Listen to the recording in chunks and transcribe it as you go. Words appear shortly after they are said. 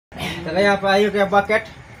तो यहाँ पे आई हो गया बकेट,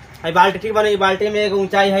 आई बाल्टी, ठीक बा। बाल्टी में एक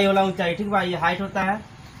ऊंचाई है वाला ऊंचाई, ठीक बा, ये हाइट होता है।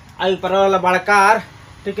 आई ऊपर वाला बड़कार,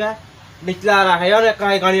 ठीक है, निचला रहा है और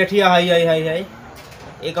कहीं गणिठिया है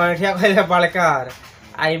एक गणिठिया कहले बड़कार,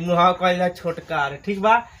 आई मुहा कहले छोटकार, ठीक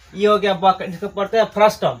बा। ये हो गया बकेट, जिसको पढ़ते हैं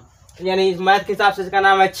फ्रस्टम, यानी मैथ के हिसाब से इसका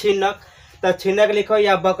नाम है छिन्नक। तो छिन्नक लिखो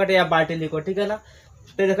या बकेट या बाल्टी लिखो, ठीक है ना।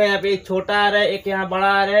 तो देखो यहाँ पे एक छोटा आ रहा है, एक यहाँ बड़ा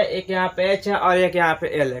आ रहा है, एक यहाँ पे एच है और एक यहाँ पे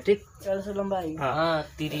एल है, ठीक। एल से लंबाई, हाँ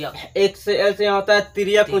तिर्यक, एक से एल से होता है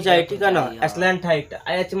तिर्यक ऊंचाई, ठीक है ना, स्लैंट हाइट।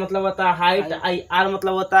 एच मतलब होता है हाइट, आई आर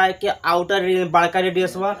मतलब होता है कि आउटर बड़का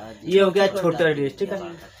रेडियस हुआ, ये हो गया छोटा रेडियस, ठीक है।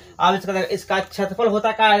 अब इसका क्षेत्रफल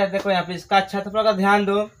होता क्या है, देखो यहाँ पे इसका क्षेत्रफल का ध्यान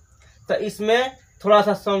दो। तो इसमें थोड़ा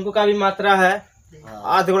सा शंकु का भी मात्रा है,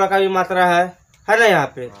 अर्धगोला का भी मात्रा है ना,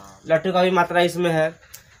 यहाँ पे लट्टू का भी मात्रा इसमें है।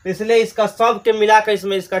 इसलिए इसका सब के मिला कर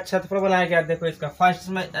इसमें इसका क्षेत्रफल बनाया गया। देखो इसका फर्स्ट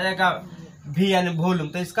में आएगा भी यानी वॉल्यूम,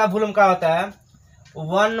 तो इसका वॉल्यूम क्या होता है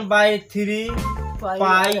 1/3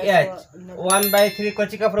 पाई एच। 1/3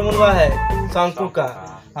 कोची का फॉर्मूला है, शंकु का,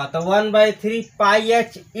 हाँ। तो 1/3 पाई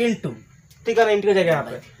एच इंटू, ठीक है ना, इंटू जगह यहाँ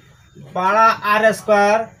पे बड़ा आर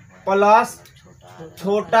स्क्वायर प्लस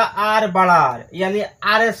छोटा आर बड़ा आर, यानी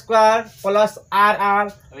are square plus are are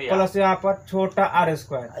plus यहाँ पर छोटा आर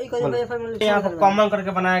स्क्वायर। यहाँ पर कॉमन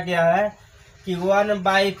करके बनाया गया है कि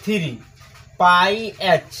 1/3 पाई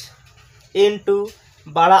एच इंटू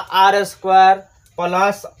बड़ा are square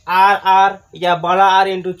plus are are, या बड़ा आर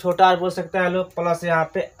इंटू छोटा आर बोल सकते हैं लोग, प्लस यहाँ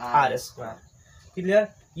पे आर स्क्वायर। क्लियर,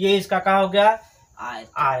 ये इसका क्या हो गया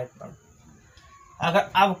आयतन। अगर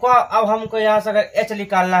अब हमको यहाँ से अगर एच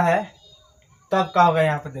निकालना है तब क्या होगा,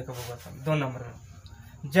 यहाँ पे देखो 2 नंबर में।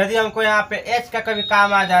 यदि हमको यहाँ पे एच का कभी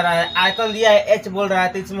काम आ जा रहा है, आयतन दिया है एच बोल रहा है,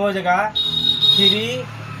 तो इसमें हो जाएगा 3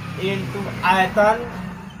 इंटू आयतन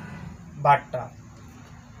बट्टा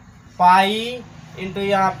पाई इंटू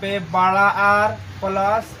यहाँ पे बड़ा are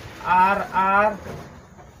plus are are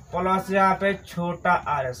plus यहाँ पे छोटा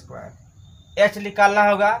आर स्क्वायर। एच निकालना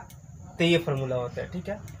होगा तो ये फॉर्मूला होता है, ठीक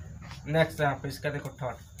है। नेक्स्ट यहाँ पे इसका देखो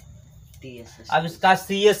थर्ड, अब इसका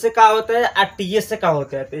सी एस से क्या होता है और टी एस से क्या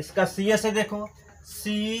होता है। तो इसका सी एस से देखो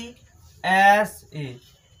सी एस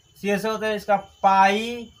होता है इसका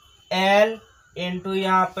पाई एल इंटू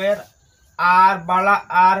यहाँ पर आर बड़ा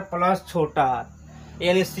आर प्लस छोटा आर,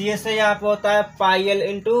 यानी सी एस से यहाँ पे होता है pi L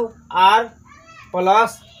into are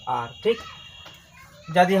plus are, ठीक।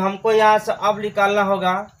 यदि हमको यहाँ से अब निकालना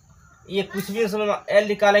होगा, ये कुछ भी एल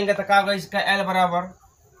निकालेंगे तो क्या होगा, इसका एल बराबर,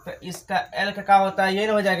 तो इसका एल का क्या होता है, ये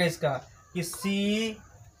हो जाएगा इसका कि C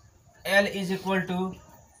L is equal to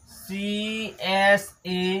C S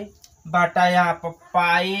A बटा यहाँ पर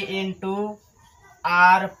pi into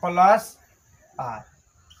are plus are.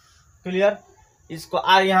 Clear, इसको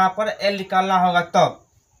आर यहाँ पर एल निकालना होगा तब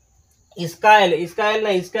इसका एल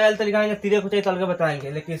नहीं, इसका एल तो लिखाएंगे तीरे कुछ तल के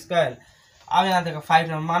बताएंगे, लेकिन इसका एल अब यहाँ देखो 5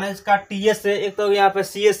 नंबर मानो इसका टी एस से, एक तो यहाँ पे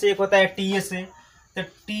सी एस से एक होता है टी एस से, तो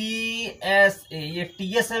टी एस ए, ये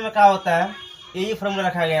टी एस ए में क्या होता है, यही फॉर्मूला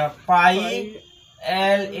रखा गया पाई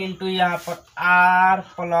एल इंटू यहाँ पर आर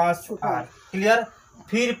प्लस आर। क्लियर,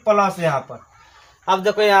 फिर प्लस यहाँ पर, अब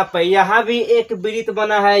देखो यहाँ भी एक वृत्त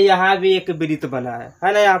बना है, यहाँ भी एक वृत्त बना है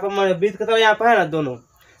ना, यहाँ पर वृत्त का तो यहाँ पर है ना दोनों।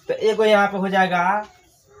 तो एक यहाँ पे हो जाएगा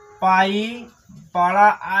पाई बड़ा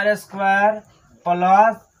आर स्क्वायर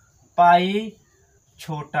प्लस पाई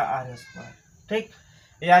छोटा आर स्क्वायर, ठीक।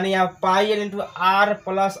 यानी यहाँ pi L into are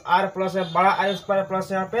plus बड़ा आर स्क्वायर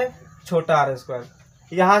प्लस यहाँ पे छोटा आर स्क्वायर।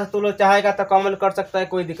 यहाँ से तू लोग चाहेगा तो कॉमन कर सकता है,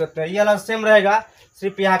 कोई दिक्कत नहीं, ये वाला सेम रहेगा,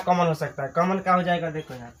 सिर्फ यहाँ कॉमन हो सकता है। कॉमन क्या हो जाएगा,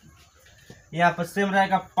 देखो यहाँ पर सेम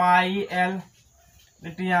रहेगा पाई एल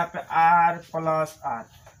इंटू यहाँ पे आर प्लस आर,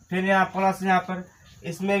 फिर यहाँ प्लस यहाँ पर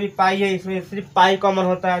इसमें भी पाई है, इसमें सिर्फ पाई कॉमन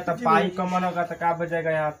होता है, तो पाई कॉमन होगा तो क्या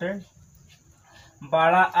बचेगा यहाँ पे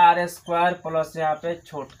बड़ा आर स्क्वायर प्लस यहाँ पे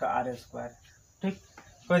छोटा आर स्क्वायर, ठीक,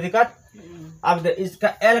 कोई दिक्कत। अब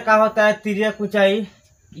इसका एल का होता है तिर्यक ऊंचाई,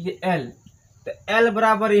 ये एल, तो एल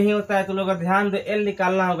बराबर यही होता है, तो लोग ध्यान दे एल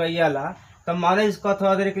निकालना होगा ये वाला। तो माने इसको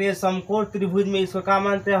थोड़ा देर के लिए समकोण त्रिभुज में इसको क्या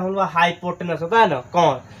मानते हैं हम लोग, हाइपोटेनस होता है ना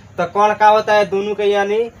कोण। तो कोण क्या होता है, दोनों के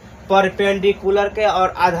यानी परपेंडिकुलर के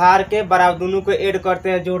और आधार के बराबर, दोनों को ऐड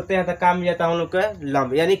करते हैं जोड़ते हैं तो क्या मिल जाता है हम लोग के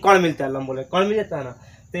लंब, यानी कोण मिलता है, लंब बोले कोण मिल जाता है ना।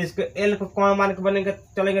 तो इसको एल को कोण मान के बनेंगे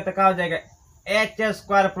चलेंगे तो क्या हो जाएगा एच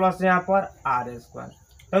स्क्वायर प्लस यहाँ पर आर स्क्वायर,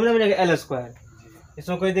 समझ मिलेगा एल स्क्वायर।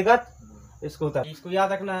 इसमें कोई दिक्कत, इसको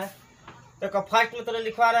याद रखना है। देखो फर्स्ट में तो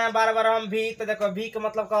लिखवा रहे हैं बार बार हम भी, तो देखो भी का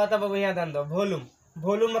मतलब क्या होता है बाबू, यहाँ ध्यान दो,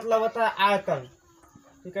 वॉल्यूम मतलब होता है आयतन,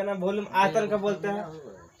 ठीक है ना, वॉल्यूम आयतन का बोलते हैं,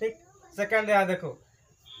 ठीक। सेकंड यहाँ देखो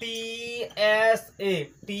टी एस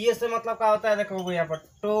से मतलब क्या होता है, देखो यहाँ पर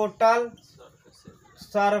टोटल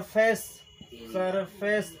सरफेस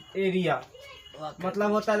एरिया,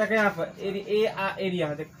 मतलब होता है, देखो यहाँ पर एरिया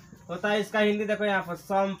होता है इसका हिंदी, देखो यहाँ पर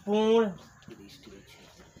संपूर्ण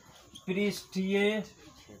पृष्ठीय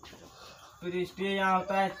यहाँ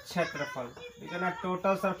होता है क्षेत्रफल, ठीक है ना।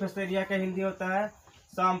 टोटल सरफेस एरिया का हिंदी होता है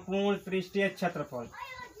संपूर्ण पृष्ठीय क्षेत्रफल।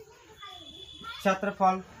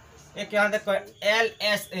 एक यहाँ देखो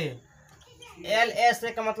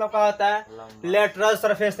LSA का मतलब क्या होता है, लेटरल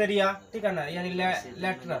सरफेस एरिया, ठीक है ना, यानी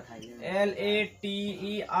lateral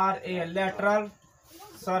LATERA lateral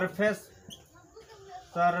surface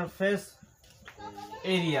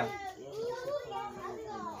area,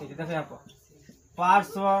 ठीक है। देखो यहाँ पर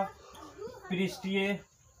पार्श्व पृष्ठीय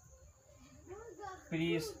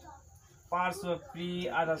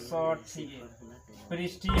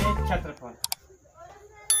क्षेत्रफल,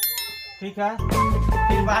 ठीक है।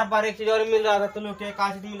 फिर बार एक चीज और मिल रहा था तुम लोग के,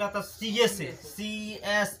 चीज मिल रहा था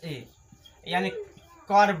CSA यानी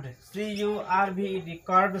curved CURVED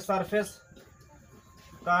curved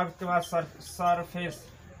surface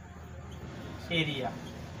area,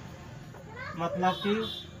 मतलब कि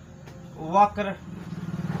वक्र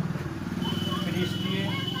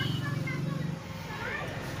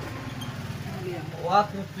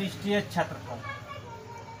पृष्ठीय क्षेत्रफल।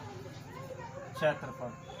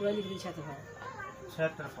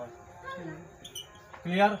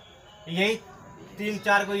 क्लियर, यही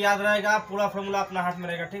 3-4 को याद रहेगा, पूरा फॉर्मूला अपना हाथ में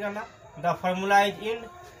रहेगा, ठीक है ना। The formula is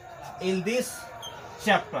in this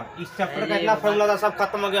chapter. इस चैप्टर का इतना फॉर्मूला था, सब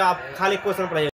खत्म हो गया, आप खाली क्वेश्चन पढ़ाइए।